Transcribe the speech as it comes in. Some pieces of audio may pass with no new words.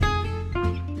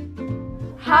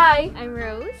Hi! I'm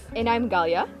Rose. And I'm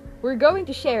Galia. We're going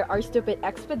to share our stupid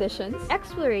expeditions,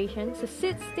 Exploration, so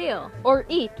sit still. or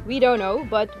eat, we don't know,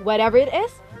 but whatever it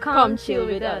is, Come chill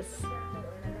with us.